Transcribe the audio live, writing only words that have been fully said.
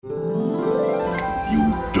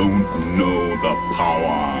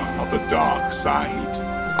power of the dark side.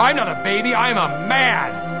 I'm not a baby, I'm a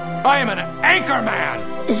man! I am an anchor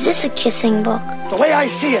man! Is this a kissing book? The way I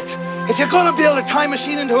see it, if you're gonna build a time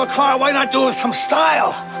machine into a car, why not do it with some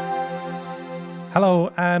style?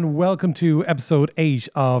 Hello and welcome to episode 8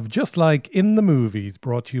 of Just Like in the Movies,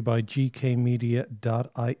 brought to you by gkmedia.ie.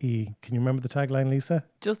 Can you remember the tagline, Lisa?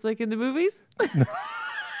 Just like in the movies?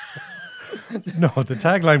 No, the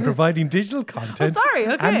tagline, providing digital content Sorry,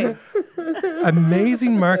 okay. and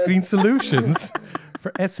amazing marketing solutions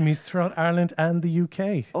for SMEs throughout Ireland and the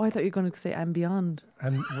UK. Oh, I thought you were going to say and beyond.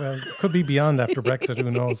 And, well, could be beyond after Brexit, who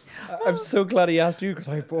knows? I'm so glad he asked you because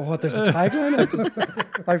there's a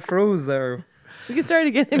tagline. I froze there. We can start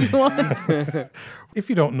again if you want. If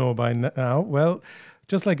you don't know by now, well,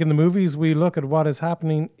 just like in the movies, we look at what is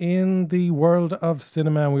happening in the world of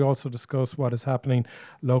cinema, and we also discuss what is happening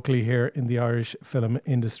locally here in the Irish film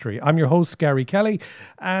industry. I'm your host, Gary Kelly,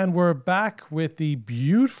 and we're back with the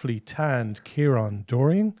beautifully tanned Ciarán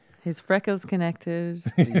Dorian. His freckles connected.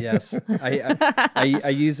 Yes, I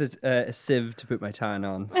use a sieve to put my tan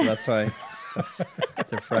on, so that's why. That's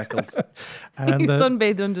the freckles. And You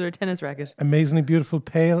sunbathed under a tennis racket. amazingly beautiful,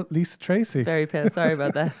 pale Lisa Tracy. Very pale. Sorry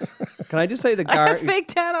about that. Can I just say that I have Gary, fake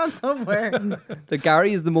tan on somewhere. that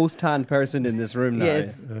Gary is the most tanned person in this room now.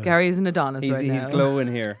 Yes, Gary's an Adonis He's, right he's now.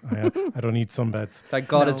 glowing here. I don't need sunbeds. Thank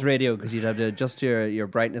God No. it's radio because you'd have to adjust your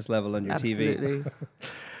brightness level on your TV. Absolutely.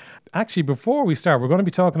 Actually, before we start, we're going to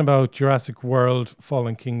be talking about Jurassic World,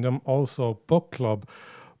 Fallen Kingdom, also Book Club.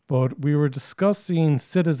 But we were discussing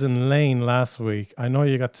Citizen Lane last week. I know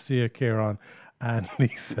you got to see it, Ciarán, and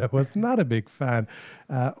Lisa was not a big fan.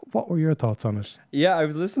 What were your thoughts on it? Yeah, I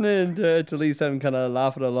was listening to Lisa and kind of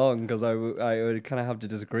laughing along because I would kind of have to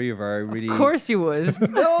disagree with her. Of course you would.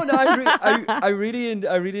 I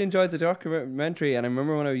really enjoyed the documentary, and I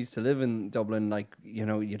remember when I used to live in Dublin, like, you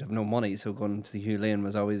know, you'd have no money, so going to the Hugh Lane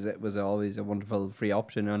was always a wonderful free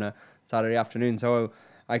option on a Saturday afternoon. So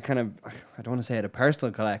I don't want to say I had a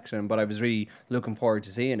personal collection, but I was really looking forward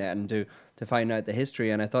to seeing it and to find out the history.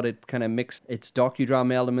 And I thought it kind of mixed its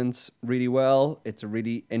docudrama elements really well. It's a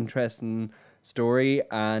really interesting story,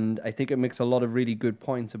 and I think it makes a lot of really good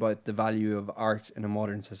points about the value of art in a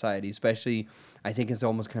modern society. Especially, I think it's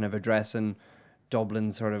almost kind of addressing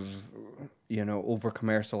Dublin's sort of, you know, over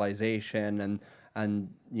commercialization and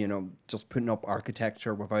you know, just putting up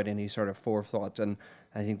architecture without any sort of forethought. And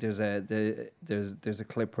I think there's a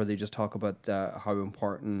clip where they just talk about how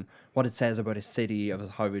important, what it says about a city, of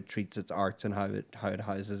how it treats its arts and how it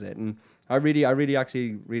houses it. And I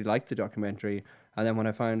actually really liked the documentary. And then when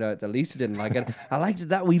I found out that Lisa didn't like it, I liked it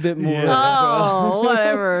that wee bit more. Oh,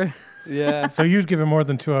 whatever. Yeah. So you'd give it more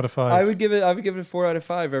than 2 out of 5. I would give it a 4 out of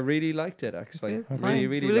 5. I really liked it, actually. It's Really, fine.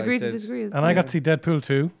 really We'll liked agree it. to disagree. And I got to see Deadpool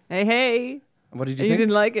 2. Hey. What did you You think?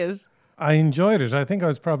 didn't like it? I enjoyed it. I think I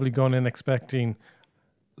was probably going in expecting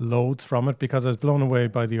loads from it because I was blown away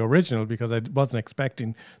by the original because I wasn't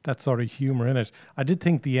expecting that sort of humour in it. I did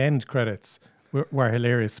think the end credits were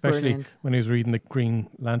hilarious, especially Brilliant. when he was reading the Green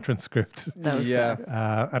Lantern script. That was Yeah.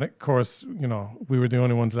 class. And of course, you know, we were the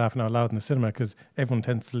only ones laughing out loud in the cinema because everyone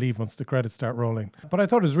tends to leave once the credits start rolling. But I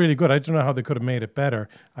thought it was really good. I don't know how they could have made it better.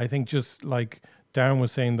 I think just like Darren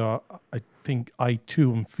was saying, though, I think I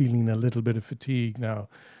too am feeling a little bit of fatigue now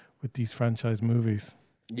with these franchise movies.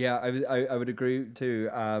 Yeah, I would agree too.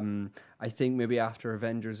 I think maybe after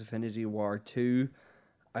Avengers Infinity War 2,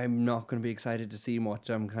 I'm not going to be excited to see much.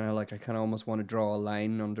 I'm kind of like, I kind of almost want to draw a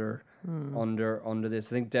line under this. I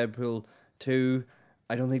think Deadpool 2,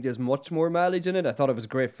 I don't think there's much more mileage in it. I thought it was a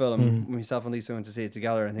great film. Myself and Lisa went to see it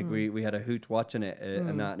together. I think we had a hoot watching it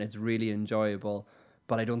and it's really enjoyable.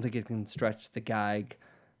 But I don't think it can stretch the gag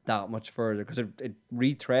that much further because it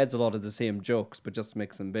retreads a lot of the same jokes but just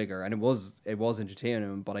makes them bigger. And it was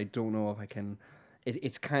entertaining, but I don't know if I can.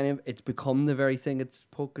 It's become the very thing it's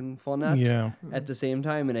poking fun at. Yeah. At the same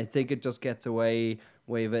time, and I think it just gets away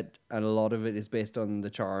with it, and a lot of it is based on the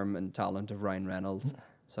charm and talent of Ryan Reynolds.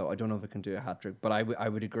 So I don't know if it can do a hat trick, but I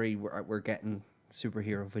would agree we're getting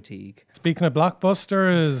superhero fatigue. Speaking of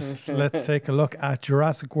blockbusters, let's take a look at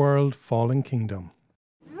Jurassic World: Fallen Kingdom.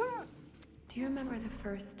 Do you remember the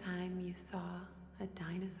first time you saw a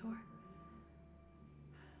dinosaur?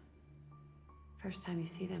 First time you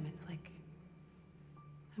see them, it's like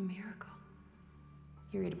a miracle.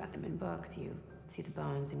 You read about them in books, you see the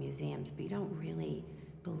bones in museums, but you don't really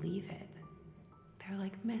believe it. They're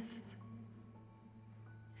like myths.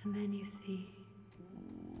 And then you see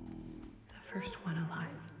the first one alive.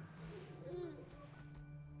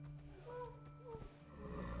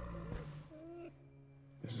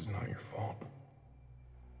 This is not your fault.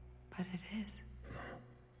 But it is.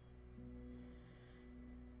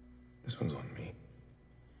 This one's on me.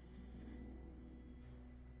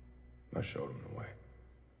 I showed him the way.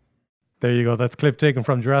 There you go. That's a clip taken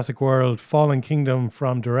from Jurassic World Fallen Kingdom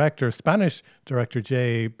from Spanish director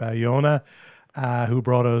Jay Bayona, who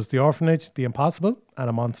brought us The Orphanage, The Impossible, and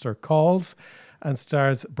A Monster Calls, and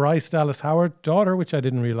stars Bryce Dallas Howard, daughter, which I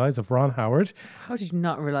didn't realize, of Ron Howard. How did you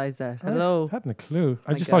not realize that? Hello. I hadn't a clue.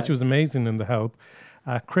 I My just God. thought she was amazing in The Help.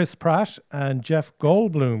 Chris Pratt and Jeff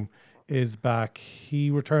Goldblum is back.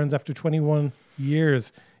 He returns after 21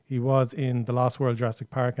 years. He was in The Lost World Jurassic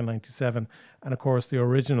Park in 97, and of course the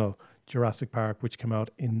original Jurassic Park, which came out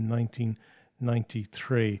in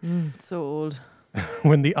 1993. So old.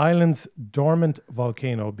 When the island's dormant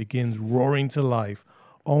volcano begins roaring to life,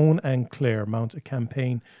 Owen and Claire mount a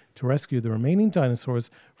campaign to rescue the remaining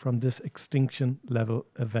dinosaurs from this extinction-level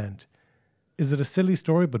event. Is it a silly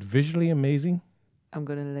story but visually amazing? I'm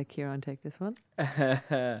going to let Kieran take this one.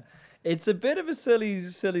 It's a bit of a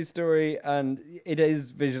silly story, and it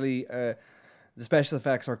is visually. The special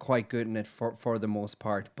effects are quite good in it for the most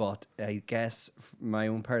part, but I guess my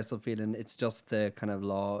own personal feeling, it's just the kind of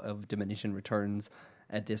law of diminishing returns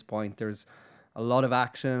at this point. There's a lot of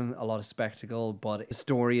action, a lot of spectacle, but the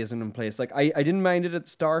story isn't in place. Like I didn't mind it at the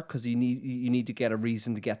start because you need to get a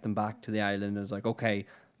reason to get them back to the island. It's like, okay,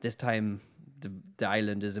 this time the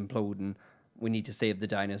island is imploding. We need to save the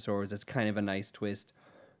dinosaurs. It's kind of a nice twist.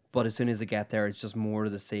 But as soon as they get there, it's just more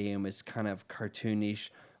of the same. It's kind of cartoonish,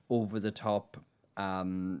 over the top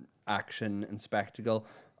action and spectacle.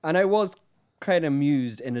 And I was kind of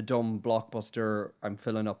amused in a dumb blockbuster, I'm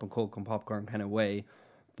filling up on Coke and popcorn kind of way.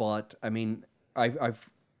 But I mean,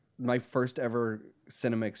 I've my first ever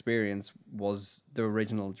cinema experience was the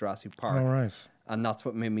original Jurassic Park. All right. And that's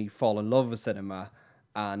what made me fall in love with cinema.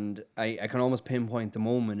 And I can almost pinpoint the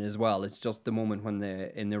moment as well. It's just the moment when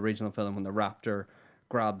in the original film, when the raptor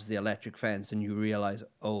grabs the electric fence and you realize,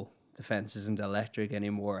 oh, the fence isn't electric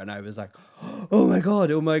anymore. And I was like, oh my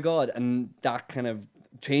God. And that kind of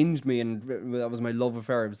changed me, and that was my love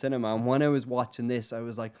affair of cinema. And when I was watching this, I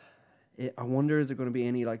was like, I wonder, is there going to be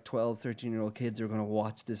any like 12, 13-year-old kids who are going to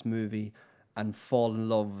watch this movie and fall in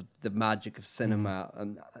love with the magic of cinema?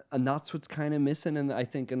 And that's what's kind of missing, and I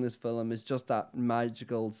think in this film is just that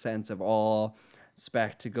magical sense of awe,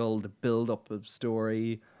 spectacle, the build up of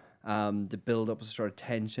story, the build up of sort of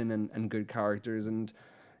tension and good characters, and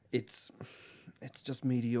it's just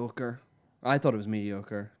mediocre. I thought it was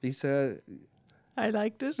mediocre. Lisa, I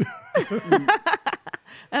liked it.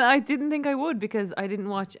 And I didn't think I would, because I didn't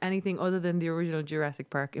watch anything other than the original Jurassic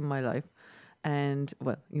Park in my life. And,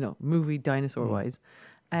 well, you know, movie dinosaur wise.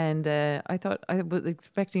 And I thought I was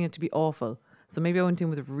expecting it to be awful. So maybe I went in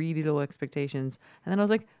with really low expectations. And then I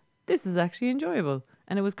was like, this is actually enjoyable.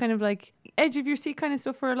 And it was kind of like edge of your seat kind of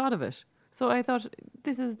stuff for a lot of it. So I thought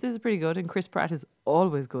this is pretty good. And Chris Pratt is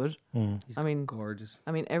always good. he's I mean, gorgeous.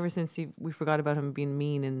 I mean, ever since we forgot about him being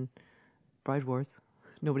mean in Bride Wars.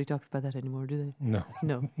 Nobody talks about that anymore, do they? No.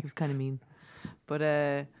 No, he was kind of mean. But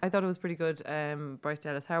I thought it was pretty good. Bryce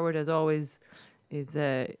Dallas Howard, as always,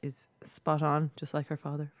 is spot on, just like her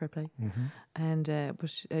father. Fair play. And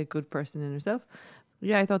but a good person in herself.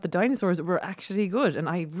 Yeah, I thought the dinosaurs were actually good, and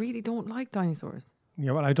I really don't like dinosaurs.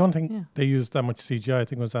 Yeah, well, I don't think they used that much CGI. I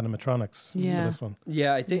think it was animatronics Yeah. for this one.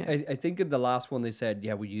 Yeah, I think I think in the last one they said,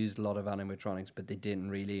 yeah, we used a lot of animatronics, but they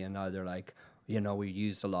didn't really, and now they're like, you know, we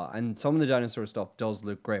used a lot. And some of the dinosaur stuff does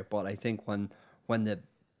look great, but I think when the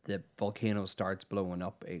volcano starts blowing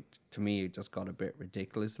up, to me it just got a bit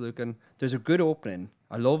ridiculous looking. There's a good opening.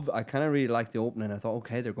 I kind of really like the opening. I thought,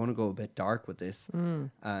 okay, they're going to go a bit dark with this.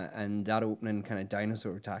 And that opening kind of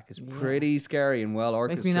dinosaur attack is pretty scary and well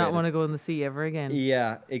orchestrated. Makes me not want to go in the sea ever again.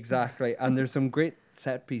 Yeah, exactly. And there's some great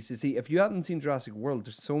set pieces. See, if you haven't seen Jurassic World,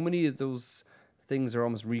 there's so many of those things are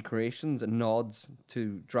almost recreations and nods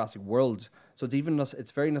to Jurassic World. So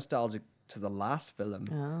it's very nostalgic to the last film.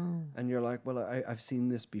 Oh. And you're like, well, I've seen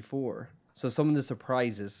this before. So some of the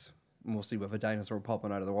surprises, mostly with a dinosaur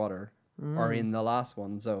popping out of the water, are in the last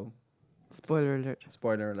one. So Spoiler alert.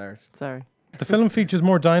 spoiler alert. Sorry. The film features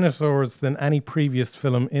more dinosaurs than any previous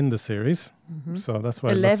film in the series. So that's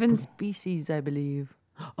why it looks 11 species, I believe.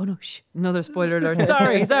 Oh no, another spoiler alert.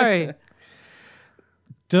 Sorry.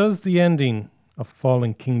 Does the ending of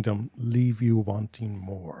Fallen Kingdom leave you wanting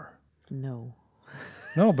more? No.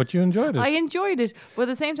 No, but you enjoyed it. I enjoyed it, but at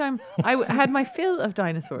the same time, I had my fill of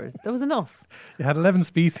dinosaurs. That was enough. You had 11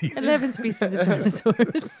 species. 11 species of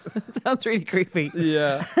dinosaurs. Sounds really creepy.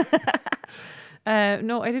 Yeah.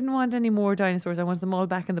 No, I didn't want any more dinosaurs. I wanted them all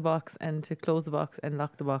back in the box, and to close the box and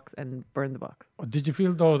lock the box and burn the box. Did you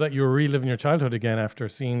feel, though, that you were reliving your childhood again after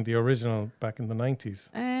seeing the original back in the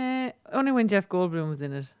 90s? Only when Jeff Goldblum was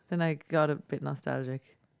in it. Then I got a bit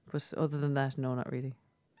nostalgic. But other than that, no, not really.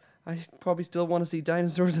 I probably still want to see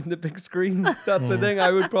dinosaurs on the big screen. That's the thing.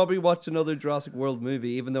 I would probably watch another Jurassic World movie,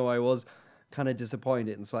 even though I was kind of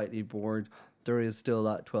disappointed and slightly bored. There is still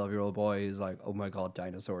that 12-year-old boy who's like, "Oh my god,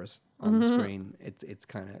 dinosaurs on the screen!" It's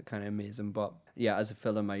kind of amazing. But yeah, as a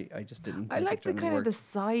film, I just didn't. I think liked it the generally kind of the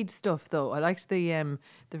worked. side stuff though. I liked the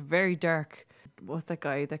very dark. What's that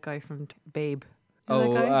guy? That guy from Babe. You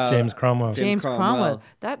know that guy? James Cromwell. James Cromwell.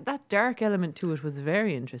 Cromwell. That dark element to it was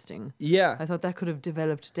very interesting. Yeah. I thought that could have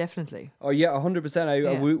developed definitely. Oh yeah, 100%. I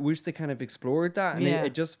Yeah. wish they kind of explored that, and Yeah.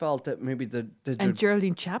 it just felt that maybe the And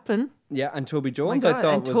Geraldine Chaplin. yeah, and Toby My Jones. God, I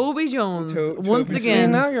thought and was Toby Jones Toby once Jones. See,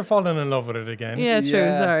 again. now you're falling in love with it again. Yeah, true.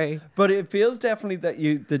 Sorry. But it feels definitely that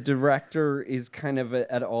the director is kind of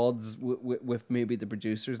at odds with maybe the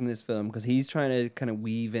producers in this film, because he's trying to kind of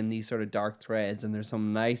weave in these sort of dark threads, and there's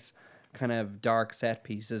some nice kind of dark set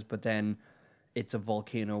pieces, but then it's a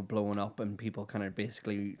volcano blowing up and people kind of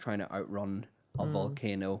basically trying to outrun a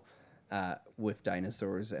volcano with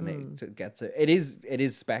dinosaurs, and it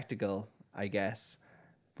is spectacle, I guess.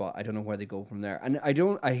 But I don't know where they go from there. And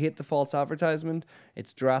I hate the false advertisement.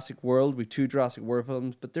 It's Jurassic World with 2 Jurassic World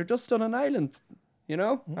films, but they're just on an island. You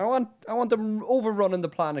know? I want them overrunning the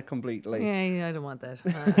planet completely. Yeah, I don't want that.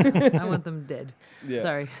 I want them dead. Yeah.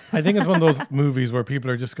 Sorry. I think it's one of those movies where people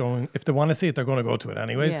are just going, if they want to see it, they're going to go to it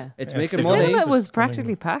anyways. Yeah. It's If making they The money. want cinema it, was it's coming.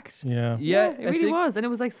 practically packed. Yeah. Yeah, It really was. And it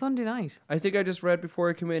was like Sunday night. I think I just read before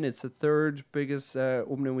I came in, it's the 3rd biggest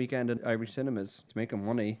opening weekend in Irish cinemas. It's making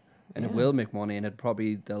money, and it will make money, and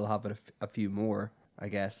they'll have it a few more, I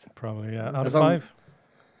guess. Probably, yeah. Out of As long- 5.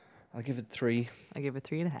 I'll give it 3. I gave it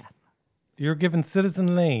 3.5. You're giving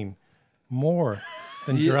Citizen Lane more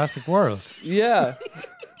than Jurassic World. Yeah.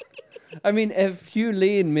 I mean, if Hugh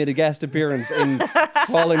Lane made a guest appearance in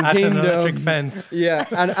Fallen At an electric Kingdom, fence. yeah,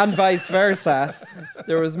 and vice versa,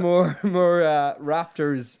 there was more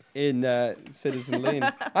raptors in Citizen Lane.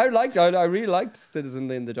 I really liked Citizen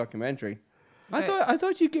Lane, the documentary. I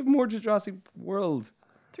thought you'd give more to Jurassic World.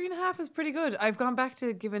 3.5 is pretty good. I've gone back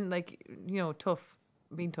to giving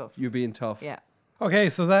being tough. You're being tough. Yeah. Okay,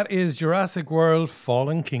 so that is Jurassic World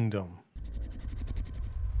Fallen Kingdom.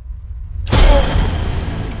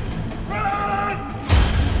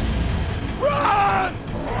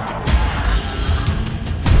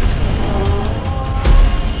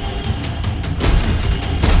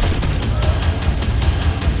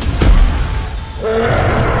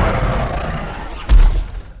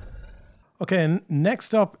 Okay, and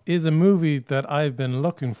next up is a movie that I've been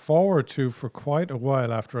looking forward to for quite a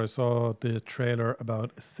while after I saw the trailer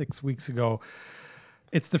about 6 weeks ago.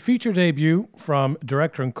 It's the feature debut from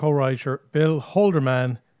director and co-writer Bill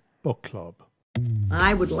Holderman, Book Club.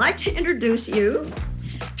 I would like to introduce you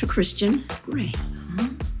to Christian Grey.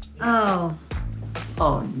 Oh.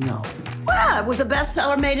 Oh, no. Well, it was a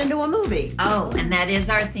bestseller made into a movie. Oh, and that is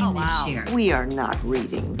our thing this year. We are not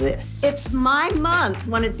reading this. It's my month.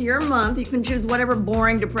 When it's your month, you can choose whatever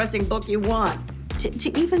boring, depressing book you want.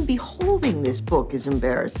 To even be holding this book is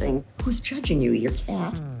embarrassing. Who's judging you, your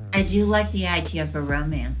cat? I do like the idea of a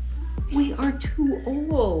romance. We are too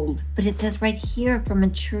old. But it says right here for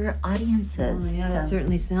mature audiences. That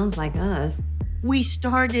certainly sounds like us. We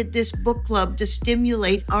started this book club to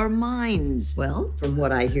stimulate our minds. Well, from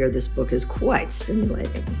what I hear, this book is quite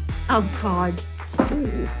stimulating. Oh, God.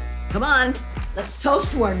 Sue. Come on, let's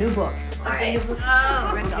toast to our new book. All right.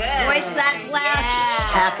 Oh, good. Hoist that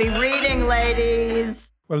glass. Happy reading,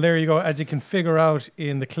 ladies. Well, there you go. As you can figure out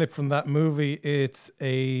in the clip from that movie, it's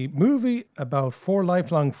a movie about 4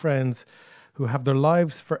 lifelong friends who have their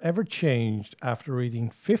lives forever changed after reading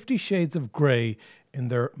 50 Shades of Grey in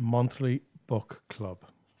their monthly book club.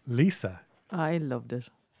 Lisa. I loved it.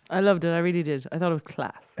 I really did. I thought it was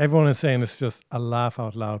class. Everyone is saying it's just a laugh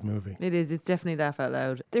out loud movie. It is. It's definitely laugh out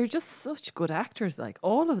loud. They're just such good actors, like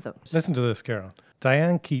all of them. Listen to this, Karen.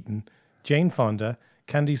 Diane Keaton, Jane Fonda,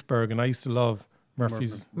 Candice Bergen. I used to love Murphy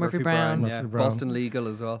Brown. Murphy Yeah, Brown. Boston Legal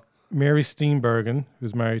as well. Mary Steenburgen,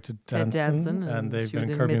 who's married to Ted Danson, Danson, and they've she been was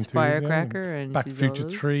in in Kirby Miss Enthusiasm, Firecracker, and Back to she's Future all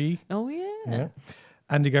those. 3. Oh, yeah. Yeah.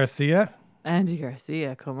 Andy Garcia, Andy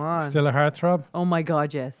Garcia, come on. still a heartthrob. Oh, my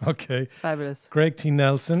God, yes. Okay. Fabulous. Greg T.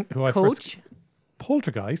 Nelson, who I Coach. first...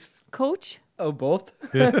 Poltergeist. Coach. Oh, both?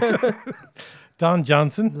 Don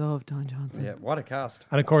Johnson. Love Don Johnson. Yeah, what a cast.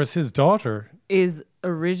 And of course, his daughter. Is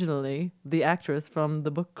originally the actress from the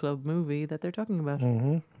book club movie that they're talking about.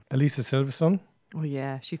 Elisa Silverson. Oh,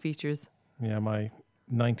 yeah. She features. Yeah, my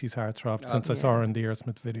 90s heartthrob since I saw her in the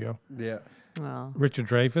Aerosmith video. Yeah. Well, Richard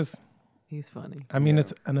Dreyfuss. he's funny. I mean,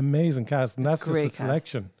 it's an amazing cast, and It's that's just great a cast.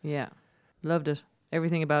 selection. Yeah. Loved it.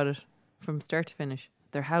 Everything about it from start to finish.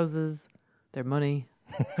 Their houses, their money,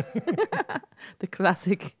 the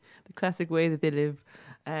classic the classic way that they live.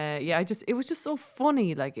 It was just so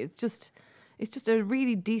funny. Like it's just a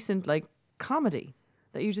really decent like comedy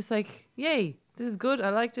that you just like, yay, this is good. I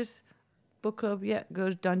liked it. Book club, yeah,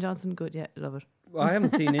 good. Don Johnson, good, yeah, love it. Well, I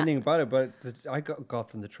haven't seen anything about it, but I got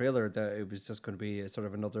from the trailer that it was just going to be a sort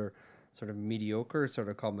of another sort of mediocre sort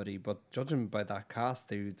of comedy. But judging by that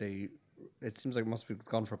cast, it seems like it must have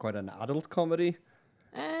gone for quite an adult comedy.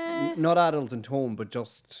 Not adult in tone, but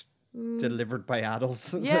just delivered by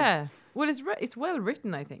adults. Yeah, well, it's well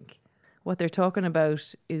written, I think. What they're talking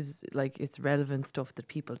about is like it's relevant stuff that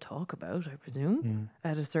people talk about, I presume,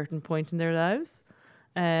 at a certain point in their lives.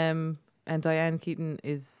 And Diane Keaton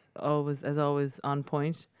is always on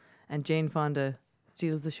point, and Jane Fonda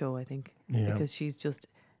steals the show, I think, because she's just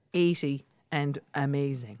 80 and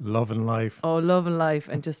amazing. Love and life. Oh, love and life,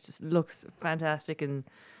 and just looks fantastic, and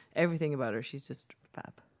everything about her, she's just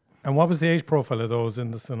fab. And what was the age profile of those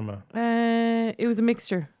in the cinema? It was a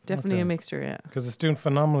mixture, definitely a mixture, yeah. Because it's doing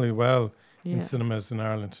phenomenally well in cinemas in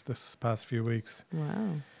Ireland this past few weeks.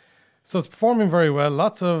 Wow. So it's performing very well.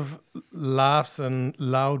 Lots of laughs and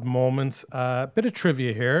loud moments. Bit of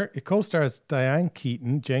trivia here. It co-stars Diane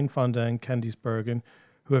Keaton, Jane Fonda and Candice Bergen,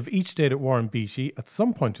 who have each dated Warren Beatty at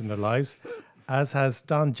some point in their lives, as has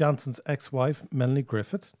Don Johnson's ex-wife, Melanie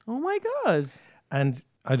Griffith. Oh my God. And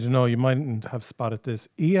I don't know, you mightn't have spotted this.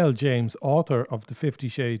 E.L. James, author of the 50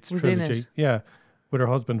 Shades trilogy. Yeah, with her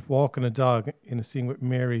husband walking a dog in a scene with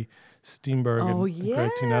Mary Steenburgen and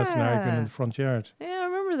Greg T. Nelson arguing in the front yard. Yeah, I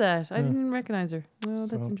remember that. I didn't recognize her. Oh,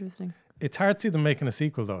 that's interesting. It's hard to see them making a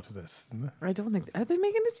sequel, though, to this, isn't it? I don't think... Are they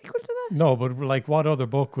making a sequel to that? No, but like what other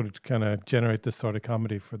book would kind of generate this sort of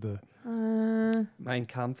comedy for the... Mein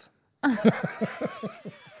Kampf.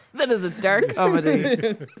 That is a dark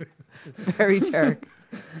comedy. Very dark.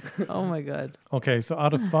 Oh my God. Okay, so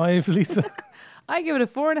out of 5, Lisa? I give it a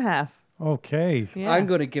 4.5. Okay. Yeah. I'm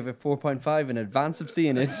going to give it 4.5 in advance of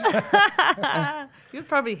seeing it. You'll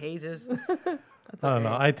probably hate it. I don't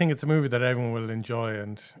know. I think it's a movie that everyone will enjoy,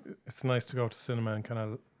 and it's nice to go to cinema and kind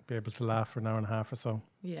of be able to laugh for an hour and a half or so.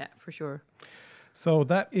 Yeah, for sure. So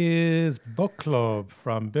that is Book Club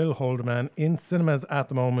from Bill Holderman in cinemas at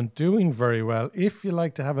the moment, doing very well. If you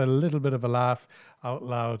like to have a little bit of a laugh out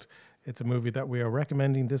loud, it's a movie that we are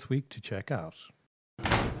recommending this week to check out.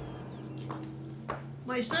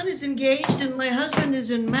 My son is engaged and my husband is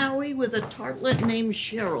in Maui with a tartlet named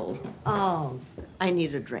Cheryl. Oh, I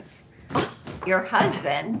need a drink. Your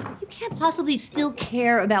husband? You can't possibly still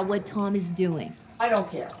care about what Tom is doing. I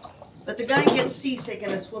don't care. But the guy gets seasick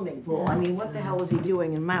in a swimming pool. I mean, what the hell is he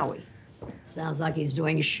doing in Maui? Sounds like he's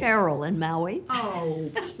doing Cheryl in Maui.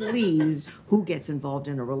 Oh, please. Who gets involved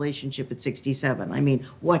in a relationship at 67? I mean,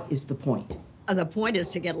 what is the point? The point is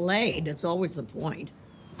to get laid. It's always the point.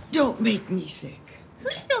 Don't make me sick. Who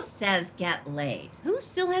still says get laid? Who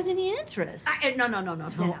still has any interest?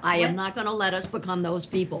 No. I am not going to let us become those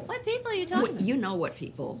people. What people are you talking about? You know what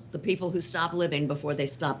people. The people who stop living before they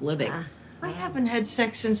stop living. I haven't had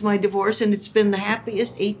sex since my divorce, and it's been the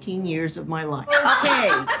happiest 18 years of my life. Okay.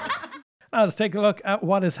 Now let's take a look at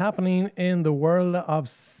what is happening in the world of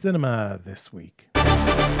cinema this week.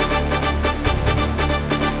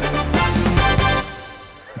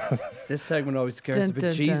 This segment always scares the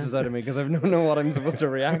bejesus out of me because I don't know what I'm supposed to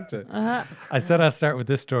react to. I said I'd start with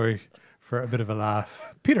this story for a bit of a laugh.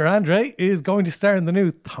 Peter Andre is going to star in the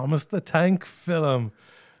new Thomas the Tank film.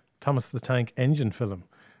 Thomas the Tank Engine film.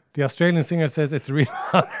 The Australian singer says it's a real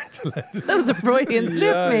honor to let us... That was a Freudian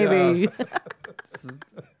slip, maybe. Yeah.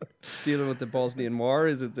 Dealing with the Bosnian War,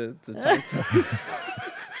 is it the tank?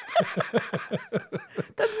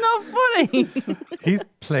 That's not funny. He's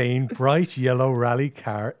playing bright yellow rally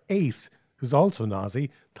car Ace, who's also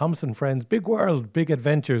Nazi. Thomas and Friends, Big World, Big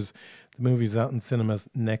Adventures. The movie's out in cinemas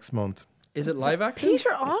next month. Is it live action?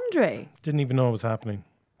 Peter Andre. Didn't even know it was happening.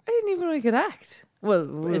 I didn't even know he could act.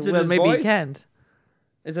 Well, Is it well his maybe voice? he can't.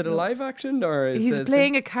 Is it a live action or is He's it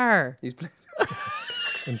playing a car. He's playing.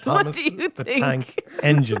 In Thomas do you the think? Tank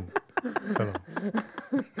Engine film.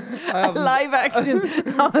 Live action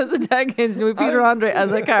Thomas the Tank Engine with Peter Andre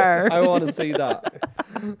as a car. I want to see that.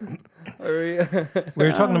 We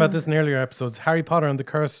were talking about this in earlier episodes. Harry Potter and the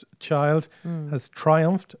Cursed Child has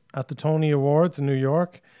triumphed at the Tony Awards in New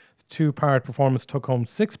York. The 2-part performance took home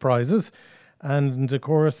 6 prizes. And of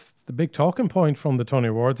course, the big talking point from the Tony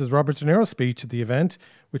Awards is Robert De Niro's speech at the event,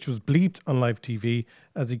 which was bleeped on live TV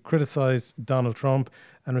as he criticised Donald Trump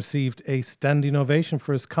and received a standing ovation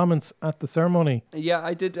for his comments at the ceremony. Yeah,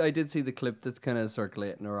 I did see the clip that's kind of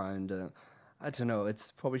circulating around. I don't know,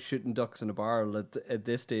 it's probably shooting ducks in a barrel at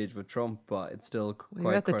this stage with Trump, but it's still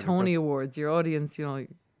You're at the Tony Awards. Your audience,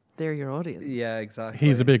 they're your audience. Yeah, exactly.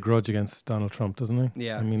 He's a big grudge against Donald Trump, doesn't he?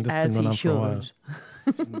 Yeah. I mean, this As has been he going on for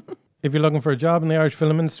a should. while. If you're looking for a job in the Irish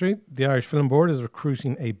film industry, the Irish Film Board is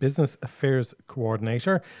recruiting a business affairs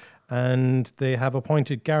coordinator, and they have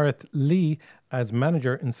appointed Gareth Lee as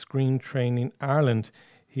manager in Screen Training Ireland.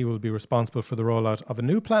 He will be responsible for the rollout of a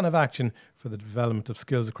new plan of action for the development of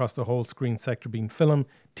skills across the whole screen sector, being film,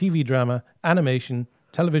 TV drama, animation,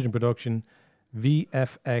 television production,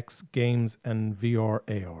 VFX, games, and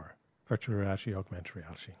VR/AR. Virtual reality, augmented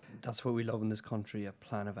reality. That's what we love in this country, a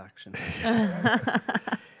plan of action.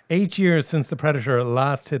 8 years since The Predator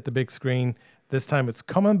last hit the big screen. This time it's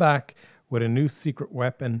coming back with a new secret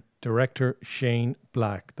weapon. Director Shane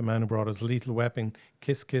Black, the man who brought us Lethal Weapon,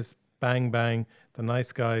 Kiss Kiss, Bang Bang, The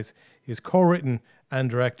Nice Guys. He has co-written and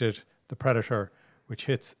directed The Predator, which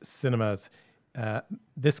hits cinemas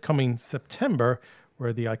this coming September,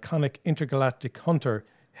 where the iconic intergalactic hunter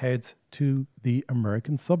heads to the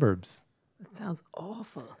American suburbs. That sounds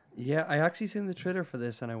awful. Yeah, I actually seen the trailer for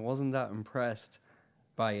this and I wasn't that impressed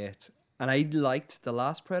by it. And I liked the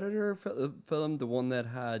last Predator film, the one that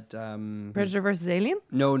had... Predator versus Alien?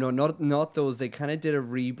 No, not those. They kind of did a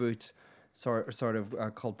reboot sort of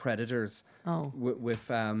called Predators. Oh.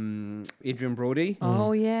 With Adrian Brody.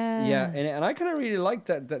 Oh, yeah. Yeah, and I kind of really liked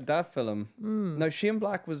that film. Now, Shane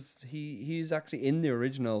Black he's actually in the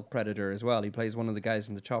original Predator as well. He plays one of the guys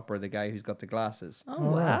in the chopper, the guy who's got the glasses.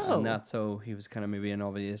 Oh, wow. And that, so he was kind of maybe an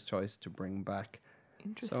obvious choice to bring back.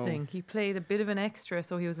 Interesting. He played a bit of an extra,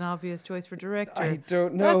 so he was an obvious choice for director. I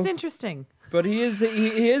don't know. That's interesting. But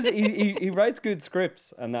he writes good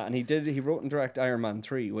scripts and that, and he wrote and directed Iron Man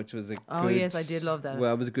 3, which was a good, yes, I did love that.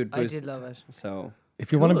 Well, it was a good boost. I did love it. So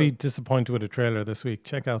if you want to be disappointed with a trailer this week,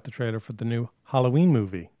 check out the trailer for the new Halloween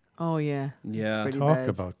movie. Oh yeah. Yeah. Talk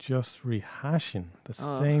about just rehashing the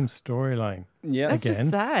same storyline. Yeah. That's again.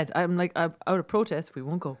 just sad. I'm out of protest. We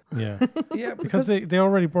won't go. Yeah. Yeah, because they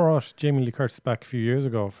already brought Jamie Lee Curtis back a few years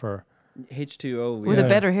ago for H2O. With a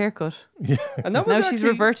better haircut. Yeah. And that was now she's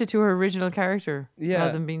reverted to her original character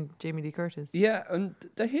rather than being Jamie Lee Curtis. Yeah, and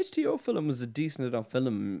the H2O film was a decent enough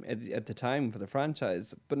film at the time for the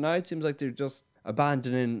franchise, but now it seems like they're just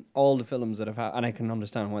abandoning all the films that have had, and I can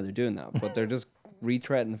understand why they're doing that, but they're just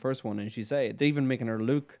retreading the first one, and they're even making her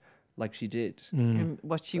look like she did. And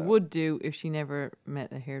what she would do if she never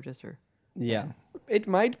met a hairdresser. Yeah. It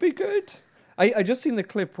might be good. I just seen the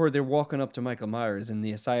clip where they're walking up to Michael Myers in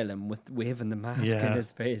the asylum with waving the mask in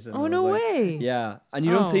his face. And Oh, no way. Yeah. And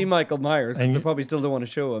you don't see Michael Myers because And they probably still don't want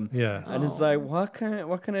to show him. Yeah. And it's like, what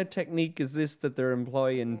kind of technique is this that they're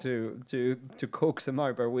employing to coax him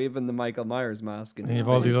out by waving the Michael Myers mask in and his you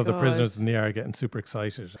have all face? these other prisoners in the air getting super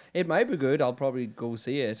excited. It might be good. I'll probably go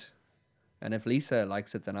see it. And if Lisa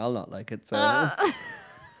likes it, then I'll not like it. So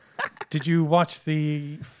Did you watch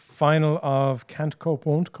the final of Can't Cope,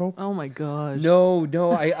 Won't Cope? Oh my god. No.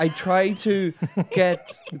 I tried to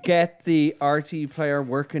get the RT player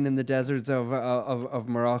working in the deserts of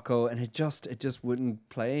Morocco, and it just wouldn't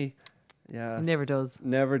play. Yeah, It never does.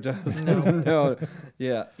 Never does. No. No.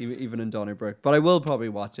 Yeah, even in Donnybrook. But I will probably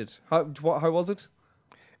watch it. How was it?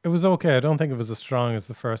 It was okay. I don't think it was as strong as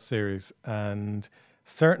the first series, and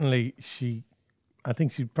certainly I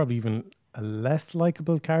think she's probably even a less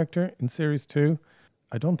likable character in series 2.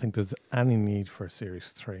 I don't think there's any need for series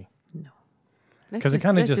 3. No. Because it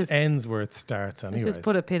kind of just ends where it starts anyway. Let's just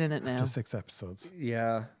put a pin in it now. Just 6 episodes.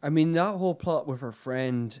 Yeah. I mean, that whole plot with her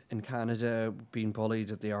friend in Canada being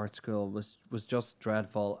bullied at the art school was just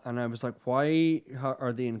dreadful. And I was like, why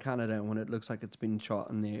are they in Canada when it looks like it's been shot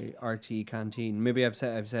in the RT canteen? Maybe I've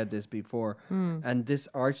said this before. And this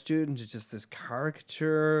art student is just this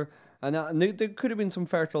caricature. And there could have been some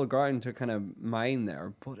fertile ground to kind of mine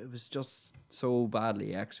there, but it was just so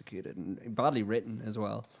badly executed and badly written as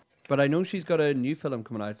well. But I know she's got a new film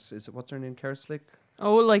coming out. What's her name? Kerslick?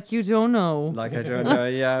 Oh, like you don't know. Like I don't know.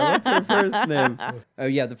 Yeah. What's her first name? Oh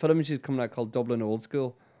yeah, the film she's coming out called Dublin Old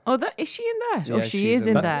School. Oh, is she in that? Yeah, oh, she is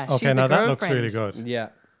in that. Okay, She's now the that looks girlfriend. really good. Yeah.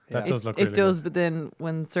 That does look It really does, good. but then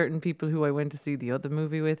when certain people who I went to see the other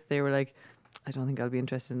movie with, they were like, I don't think I'll be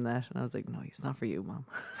interested in that. And I was like, no, it's not for you, Mom.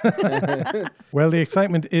 Well, the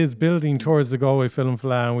excitement is building towards the Galway Film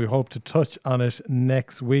Fleadh, and we hope to touch on it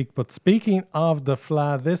next week. But speaking of the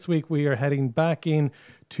Fleadh, this week we are heading back in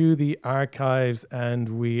to the archives,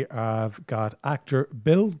 and we have got actor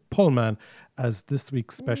Bill Pullman as this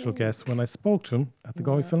week's special guest when I spoke to him at the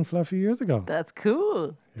Galway Film Fleadh a few years ago. That's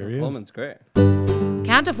cool. Here he is. Pullman's great.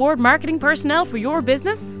 Can't afford marketing personnel for your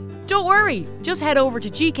business? Don't worry, just head over to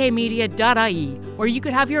gkmedia.ie where you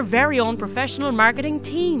could have your very own professional marketing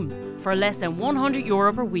team for less than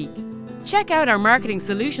 €100 per week. Check out our marketing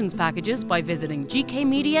solutions packages by visiting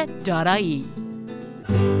gkmedia.ie.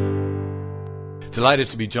 Delighted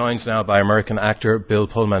to be joined now by American actor Bill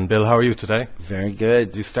Pullman. Bill, how are you today? Very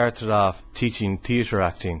good. You started off teaching theatre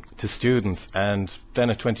acting to students, and then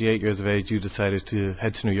at 28 years of age you decided to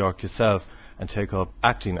head to New York yourself and take up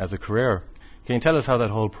acting as a career. Can you tell us how that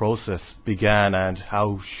whole process began and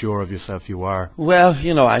how sure of yourself you are? Well,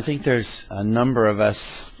 I think there's a number of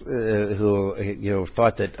us who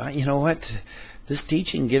thought that, you know what, this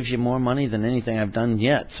teaching gives you more money than anything I've done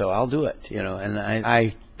yet, so I'll do it, And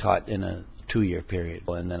I taught in a 2-year period,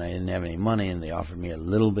 and then I didn't have any money, and they offered me a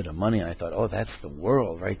little bit of money, and I thought, oh, that's the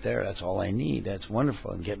world right there. That's all I need. That's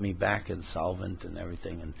wonderful, and get me back and solvent and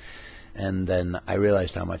everything. And then I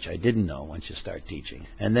realized how much I didn't know once you start teaching.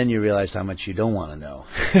 And then you realize how much you don't want to know.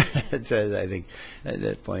 So I think at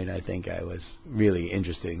that point, I was really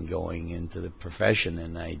interested in going into the profession,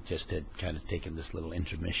 and I just had kind of taken this little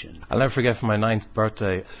intermission. I'll never forget, for my 9th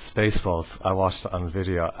birthday, Spaceballs, I watched it on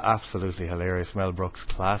video. Absolutely hilarious. Mel Brooks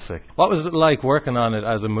classic. What was it like working on it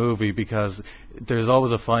as a movie? Because there's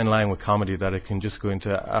always a fine line with comedy that it can just go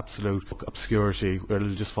into absolute obscurity, where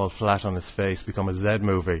it'll just fall flat on its face, become a Z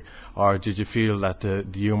movie. Or did you feel that the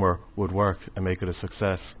humour would work and make it a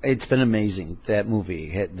success? It's been amazing, that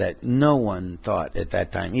movie, that no one thought at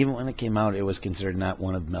that time. Even when it came out, it was considered not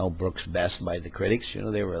one of Mel Brooks' best by the critics.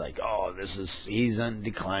 They were like, oh, he's on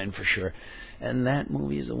decline for sure. And that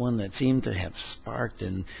movie is the one that seemed to have sparked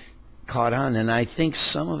and caught on, and I think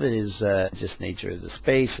some of it is just nature of the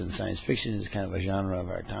space, and science fiction is kind of a genre of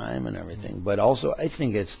our time and everything. But also, I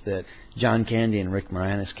think it's that John Candy and Rick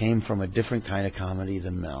Moranis came from a different kind of comedy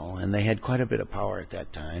than Mel, and they had quite a bit of power at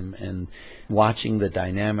that time. And watching the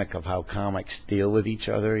dynamic of how comics deal with each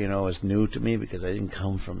other, is new to me, because I didn't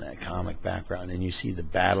come from that comic background. And you see the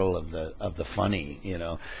battle of the funny.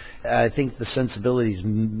 I think the sensibilities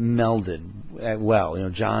melded well.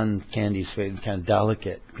 John Candy's kind of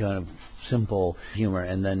delicate, kind of simple humor,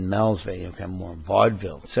 and then Mel's kind of more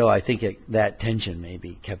vaudeville. So I think that tension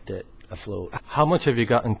maybe kept it afloat. How much have you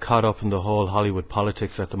gotten caught up in the whole Hollywood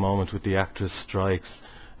politics at the moment with the actors' strikes?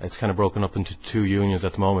 It's kind of broken up into 2 unions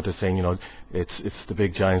at the moment. They're saying, it's the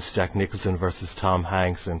big giants, Jack Nicholson versus Tom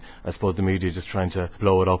Hanks, and I suppose the media just trying to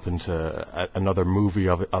blow it up into another movie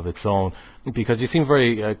of its own. Because you seem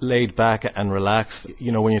very laid back and relaxed.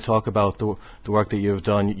 When you talk about the work that you've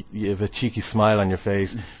done, you have a cheeky smile on your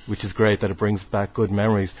face, which is great, that it brings back good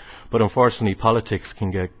memories. But unfortunately, politics can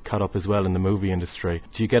get caught up as well in the movie industry.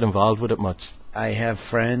 Do you get involved with it much? I have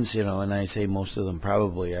friends, and I say most of them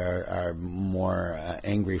probably are more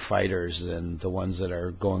angry fighters than the ones that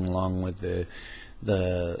are going along with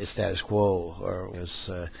the status quo. Or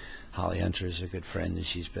Holly Hunter is a good friend, and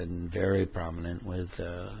she's been very prominent with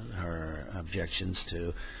her objections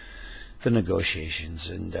to the negotiations,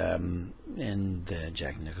 and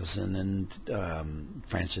Jack Nicholson and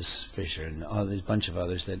Francis Fisher and all these bunch of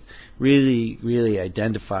others that really, really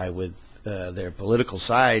identify with their political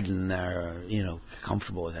side and are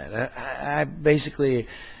comfortable with that. I basically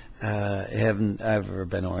haven't ever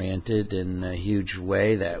been oriented in a huge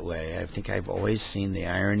way that way. I think I've always seen the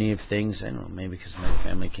irony of things. I don't know, maybe because my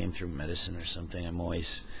family came through medicine or something.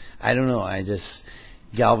 I just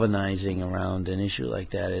galvanizing around an issue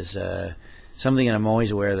like that is something that I'm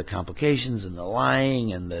always aware of, the complications and the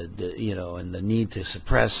lying and the need to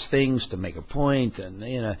suppress things to make a point.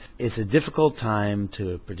 And it's a difficult time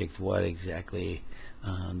to predict what exactly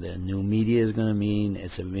the new media is going to mean.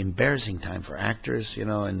 It's an embarrassing time for actors, in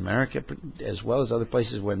America as well as other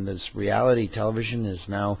places, when this reality television has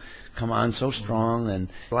now come on so strong, and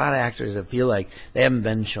a lot of actors that feel like they haven't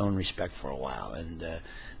been shown respect for a while, and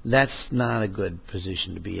that's not a good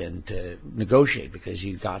position to be in to negotiate, because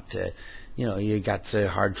you got the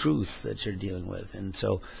hard truth that you're dealing with. And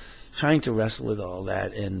so trying to wrestle with all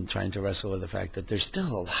that, and trying to wrestle with the fact that there's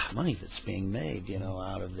still a lot of money that's being made,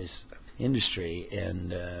 out of this industry,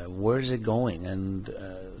 and where's it going, and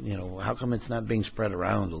how come it's not being spread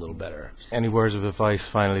around a little better? Any words of advice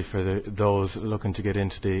finally for those looking to get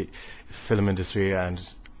into the film industry and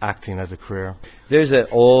acting as a career? There's an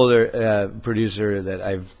older producer that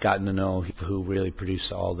I've gotten to know who really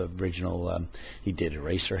produced all the original. He did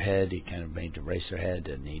Eraserhead. He kind of made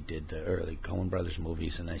Eraserhead, and he did the early Coen Brothers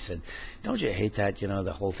movies. And I said, "Don't you hate that?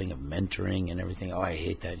 The whole thing of mentoring and everything." "Oh, I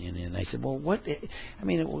hate that." And I said, "Well,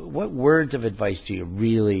 what words of advice do you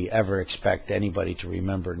really ever expect anybody to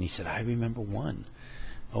remember?" And he said, "I remember one."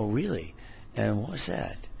 "Oh, really? And what was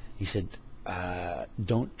that?" He said,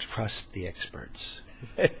 "Don't trust the experts."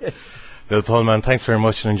 Bill Pullman, thanks very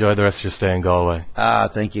much, and enjoy the rest of your stay in Galway.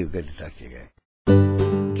 Thank you. Good to talk to you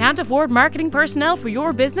again. Can't afford marketing personnel for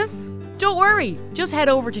your business? Don't worry, just head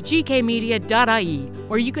over to gkmedia.ie,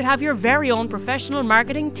 where you could have your very own professional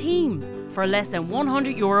marketing team for less than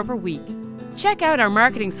 €100 per week. Check out our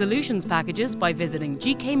marketing solutions packages by visiting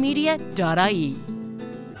gkmedia.ie.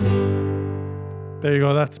 There you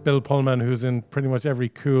go. That's Bill Pullman, who's in pretty much every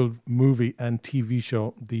cool movie and TV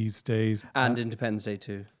show these days. And Independence Day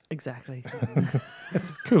too. Exactly.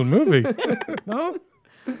 It's a cool movie. No?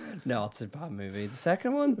 No, it's a bad movie. The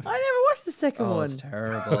second one? I never watched the second one. It's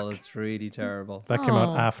terrible. It's really terrible. That came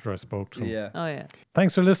out after I spoke to him. Yeah. Oh, yeah.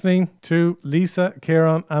 Thanks for listening to Lisa,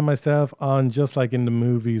 Kieran and myself on Just Like in the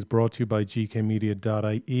Movies, brought to you by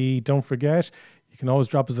gkmedia.ie. Don't forget, you can always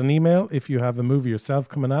drop us an email if you have a movie yourself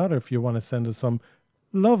coming out, or if you want to send us some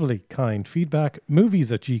lovely, kind feedback,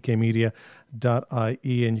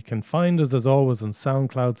 movies@gkmedia.ie. And you can find us, as always, on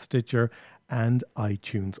SoundCloud, Stitcher and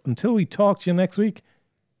iTunes. Until we talk to you next week,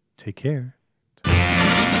 take care.